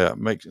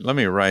 Let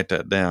me write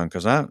that down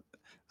because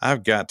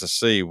I've got to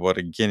see what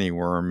a guinea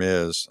worm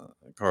is.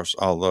 Of course,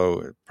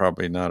 although it's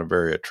probably not a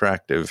very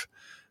attractive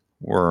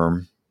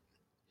worm.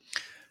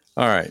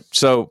 All right.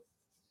 So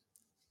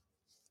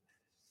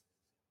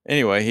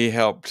anyway, he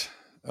helped,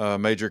 a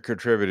major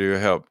contributor,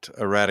 helped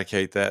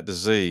eradicate that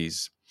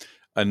disease.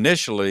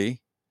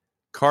 Initially,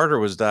 Carter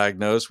was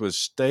diagnosed with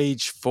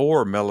stage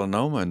 4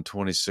 melanoma in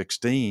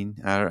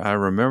 2016. I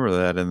remember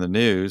that in the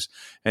news.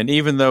 And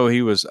even though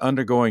he was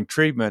undergoing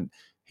treatment,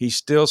 he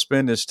still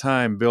spent his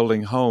time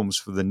building homes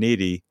for the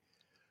needy,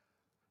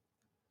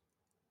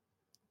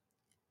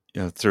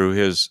 through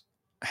his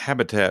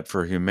Habitat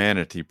for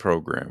Humanity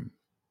program.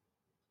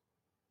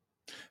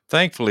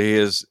 Thankfully,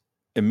 his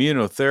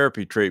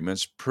immunotherapy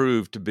treatments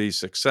proved to be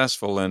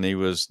successful, and he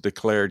was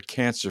declared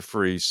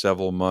cancer-free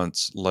several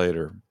months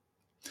later.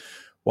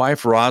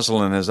 Wife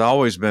Rosalind has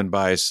always been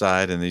by his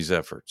side in these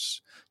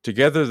efforts.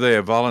 Together, they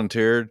have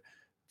volunteered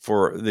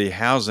for the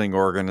housing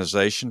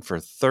organization for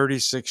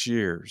 36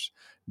 years,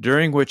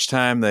 during which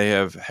time they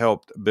have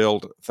helped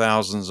build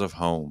thousands of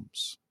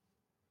homes.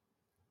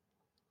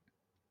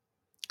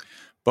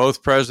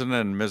 Both President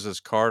and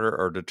Mrs. Carter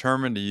are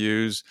determined to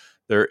use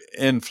their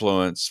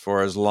influence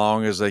for as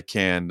long as they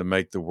can to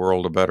make the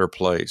world a better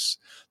place.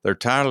 Their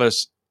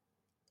tireless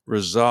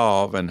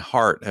resolve and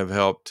heart have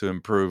helped to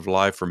improve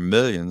life for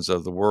millions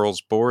of the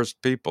world's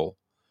poorest people,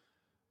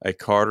 a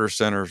Carter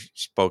Center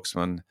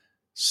spokesman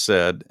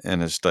said in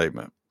his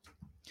statement.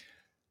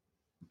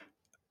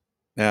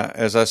 Now,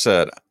 as I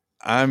said,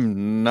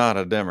 I'm not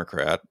a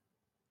Democrat.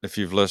 If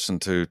you've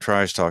listened to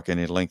Trice Talk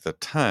any length of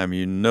time,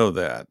 you know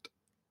that.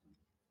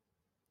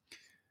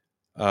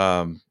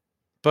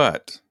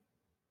 But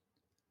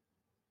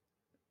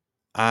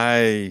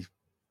I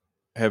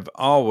have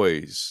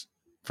always,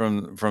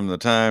 from the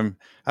time,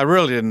 I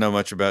really didn't know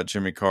much about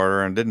Jimmy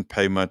Carter and didn't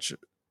pay much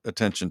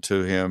attention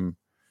to him,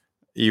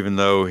 even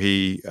though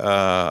he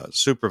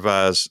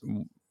supervised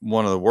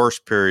one of the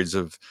worst periods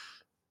of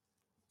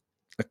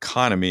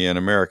economy in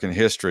American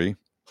history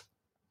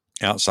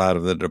outside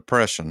of the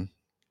Depression.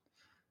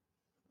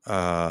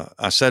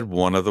 I said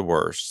one of the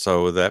worst,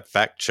 so that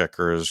fact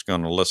checker is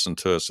going to listen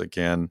to us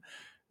again.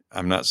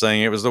 I'm not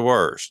saying it was the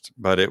worst,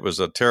 but it was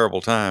a terrible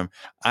time.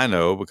 I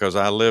know because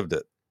I lived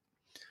it.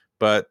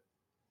 But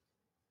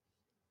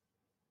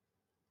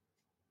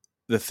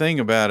the thing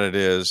about it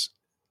is,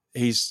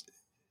 he's,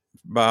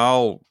 by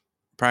all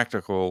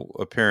practical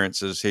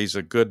appearances, he's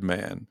a good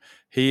man.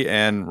 He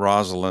and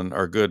Rosalind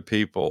are good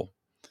people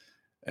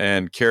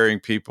and caring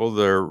people.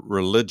 They're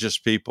religious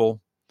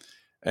people.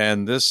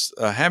 And this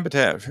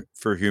Habitat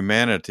for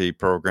Humanity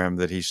program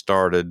that he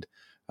started,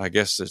 I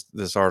guess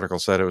this article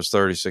said it was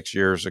 36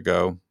 years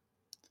ago.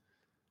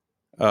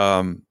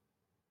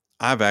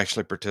 I've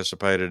actually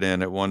participated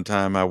in. At one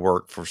time, I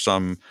worked for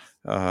some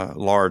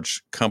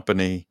large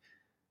company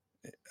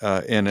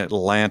in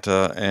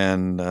Atlanta,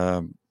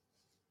 and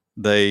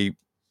they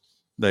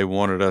they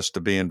wanted us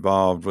to be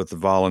involved with the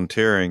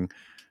volunteering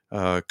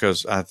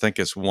because I think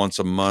it's once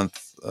a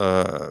month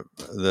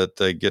that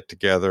they get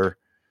together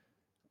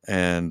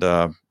and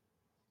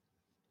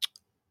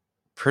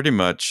pretty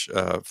much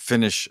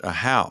finish a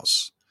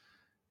house.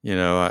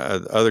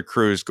 Other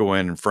crews go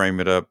in and frame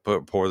it up,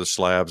 pour the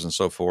slabs and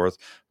so forth,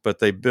 but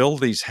they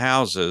build these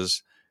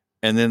houses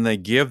and then they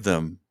give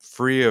them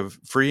free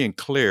and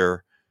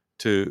clear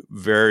to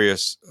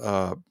various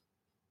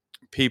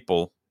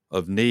people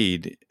of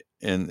need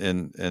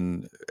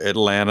in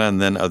Atlanta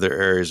and then other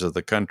areas of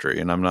the country.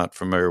 And I'm not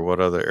familiar what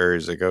other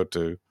areas they go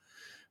to.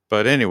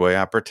 But anyway,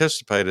 I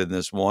participated in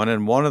this one,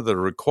 and one of the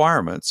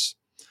requirements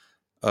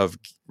of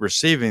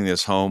receiving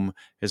this home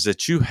is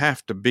that you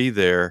have to be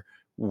there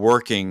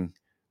working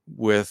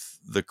with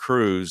the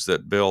crews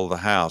that build the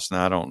house.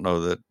 Now, I don't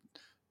know that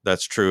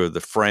that's true of the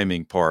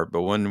framing part,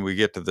 but when we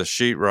get to the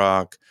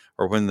sheetrock,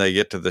 or when they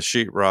get to the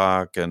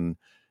sheetrock and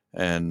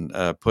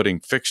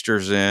putting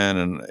fixtures in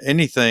and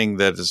anything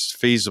that is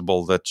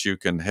feasible that you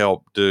can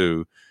help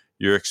do,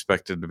 you're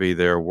expected to be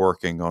there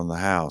working on the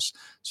house.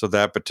 So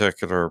that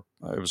particular,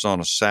 it was on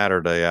a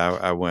Saturday,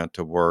 I went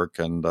to work,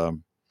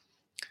 and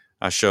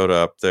I showed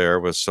up there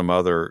with some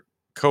other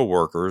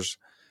coworkers,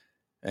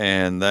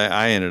 and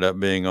I ended up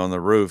being on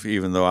the roof,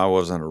 even though I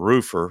wasn't a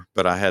roofer,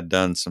 but I had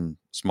done some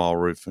small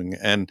roofing.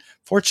 And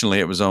fortunately,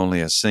 it was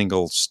only a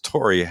single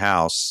story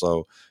house,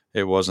 so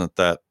it wasn't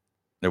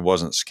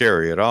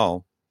scary at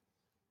all.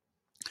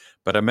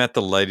 But I met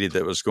the lady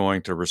that was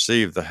going to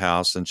receive the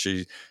house, and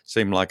she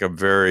seemed like a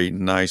very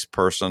nice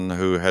person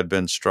who had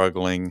been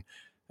struggling.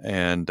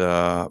 And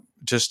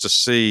just to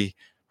see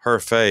her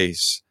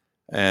face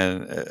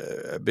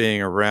and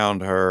being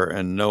around her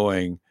and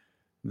knowing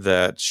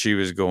that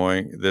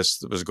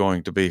this was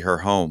going to be her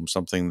home,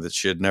 something that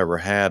she had never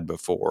had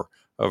before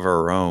of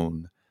her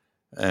own.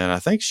 And I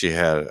think she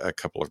had a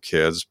couple of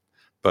kids,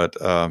 but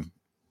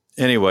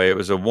anyway, it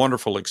was a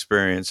wonderful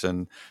experience,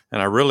 and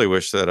I really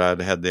wish that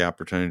I'd had the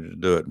opportunity to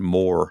do it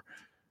more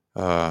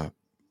for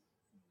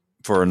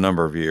a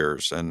number of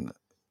years. And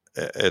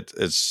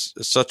it's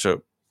such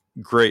a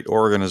great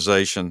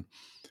organization,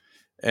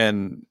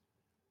 and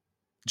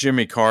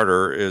Jimmy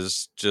Carter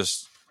is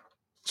just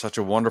such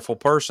a wonderful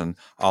person,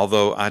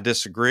 although I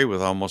disagree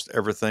with almost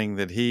everything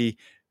that he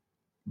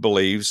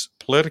believes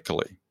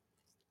politically.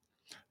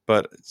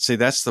 But see,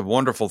 that's the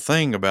wonderful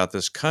thing about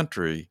this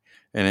country,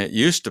 and it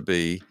used to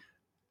be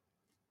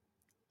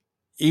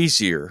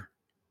easier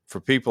for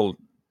people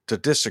to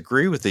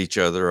disagree with each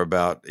other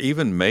about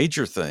even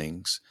major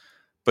things.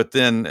 But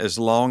then, as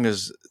long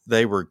as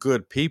they were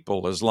good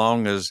people, as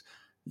long as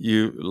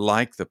you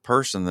liked the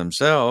person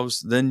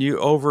themselves, then you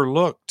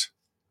overlooked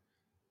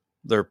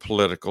their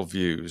political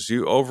views.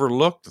 You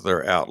overlooked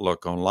their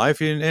outlook on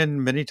life.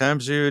 And many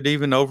times you would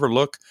even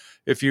overlook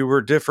if you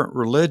were different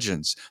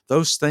religions.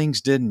 Those things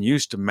didn't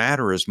used to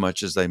matter as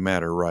much as they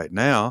matter right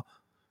now.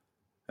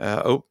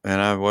 And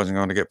I wasn't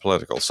going to get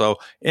political. So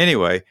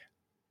anyway,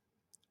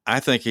 I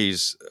think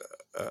he's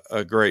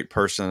a great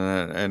person,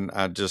 and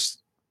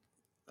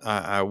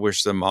I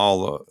wish them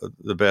all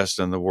the best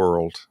in the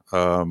world.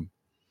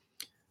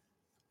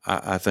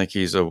 I think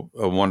he's a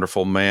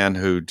wonderful man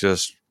who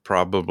just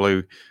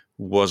probably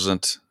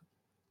wasn't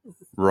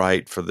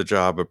right for the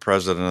job of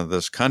president of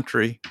this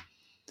country,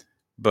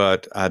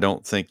 but I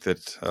don't think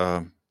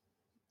that.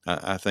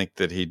 I think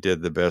that he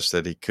did the best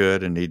that he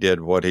could, and he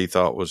did what he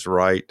thought was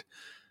right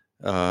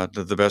to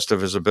the best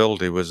of his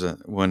ability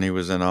when he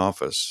was in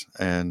office,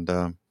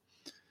 and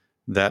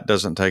that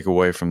doesn't take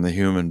away from the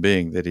human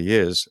being that he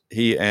is.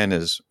 He and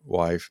his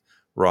wife,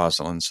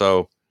 Rosalind.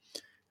 So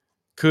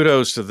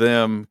kudos to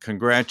them.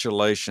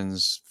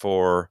 Congratulations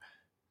for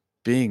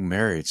being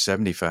married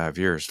 75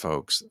 years,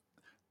 folks.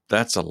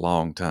 That's a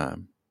long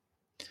time.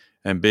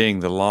 And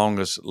being the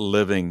longest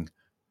living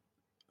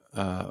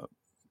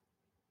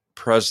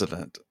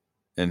president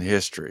in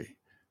history,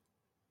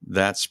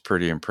 that's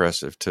pretty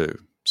impressive too.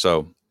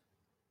 So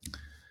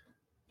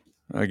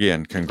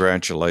again,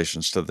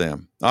 congratulations to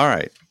them. All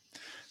right.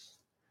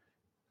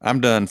 I'm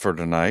done for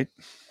tonight,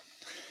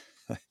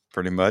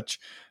 pretty much.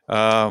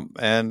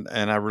 And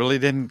I really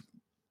didn't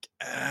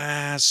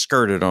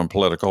skirt it on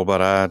political,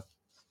 but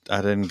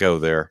I didn't go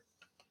there.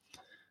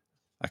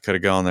 I could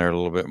have gone there a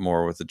little bit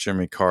more with the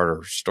Jimmy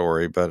Carter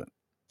story, but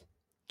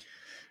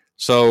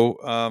so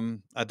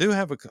I do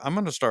have I'm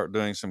going to start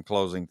doing some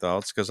closing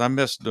thoughts because I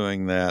miss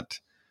doing that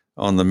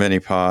on the mini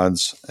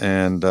pods,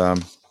 and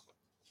I'm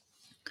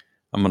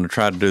going to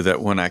try to do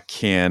that when I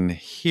can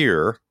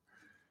here.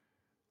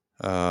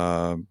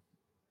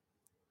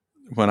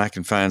 When I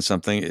can find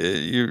something,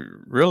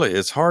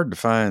 it's hard to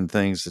find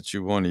things that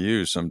you want to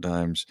use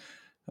sometimes.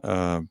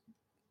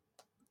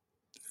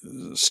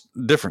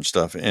 Different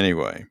stuff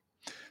anyway.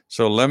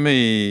 So let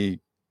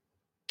me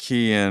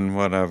key in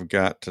what I've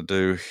got to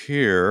do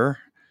here,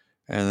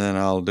 and then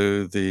I'll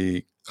do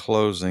the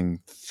closing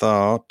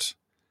thought.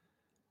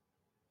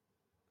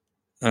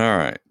 All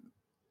right.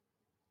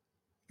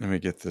 Let me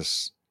get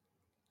this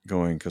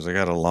going because I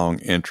got a long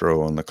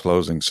intro on the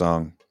closing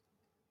song.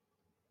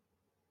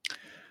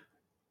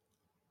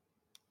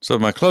 So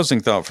my closing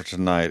thought for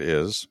tonight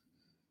is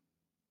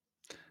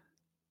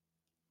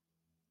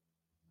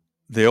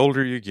the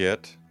older you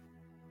get,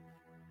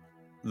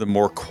 the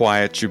more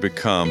quiet you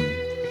become.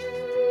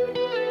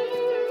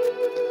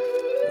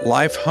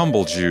 Life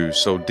humbles you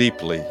so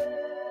deeply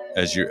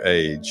as you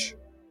age.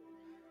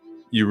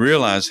 You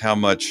realize how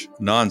much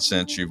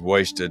nonsense you've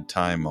wasted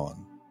time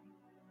on.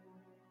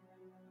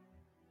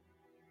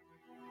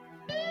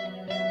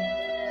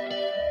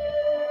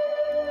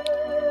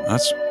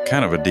 That's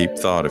kind of a deep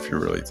thought if you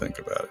really think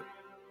about it.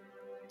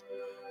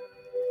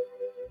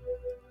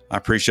 I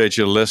appreciate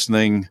you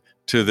listening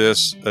to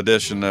this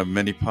edition of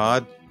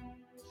Minipod.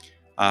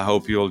 I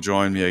hope you'll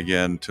join me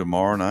again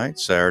tomorrow night,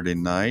 Saturday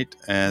night,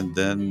 and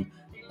then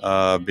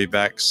be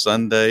back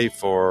Sunday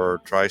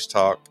for Trice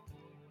Talk,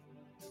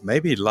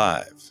 maybe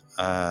live.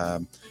 I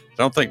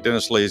don't think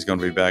Dennis Lee is going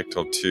to be back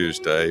till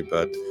Tuesday,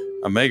 but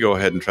I may go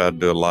ahead and try to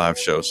do a live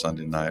show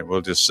Sunday night.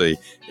 We'll just see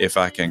if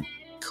I can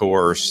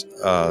coerce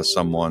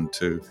someone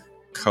to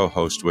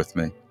co-host with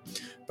me.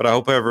 But I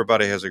hope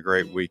everybody has a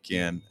great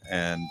weekend,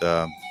 and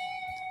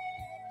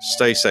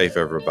stay safe,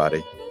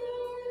 everybody.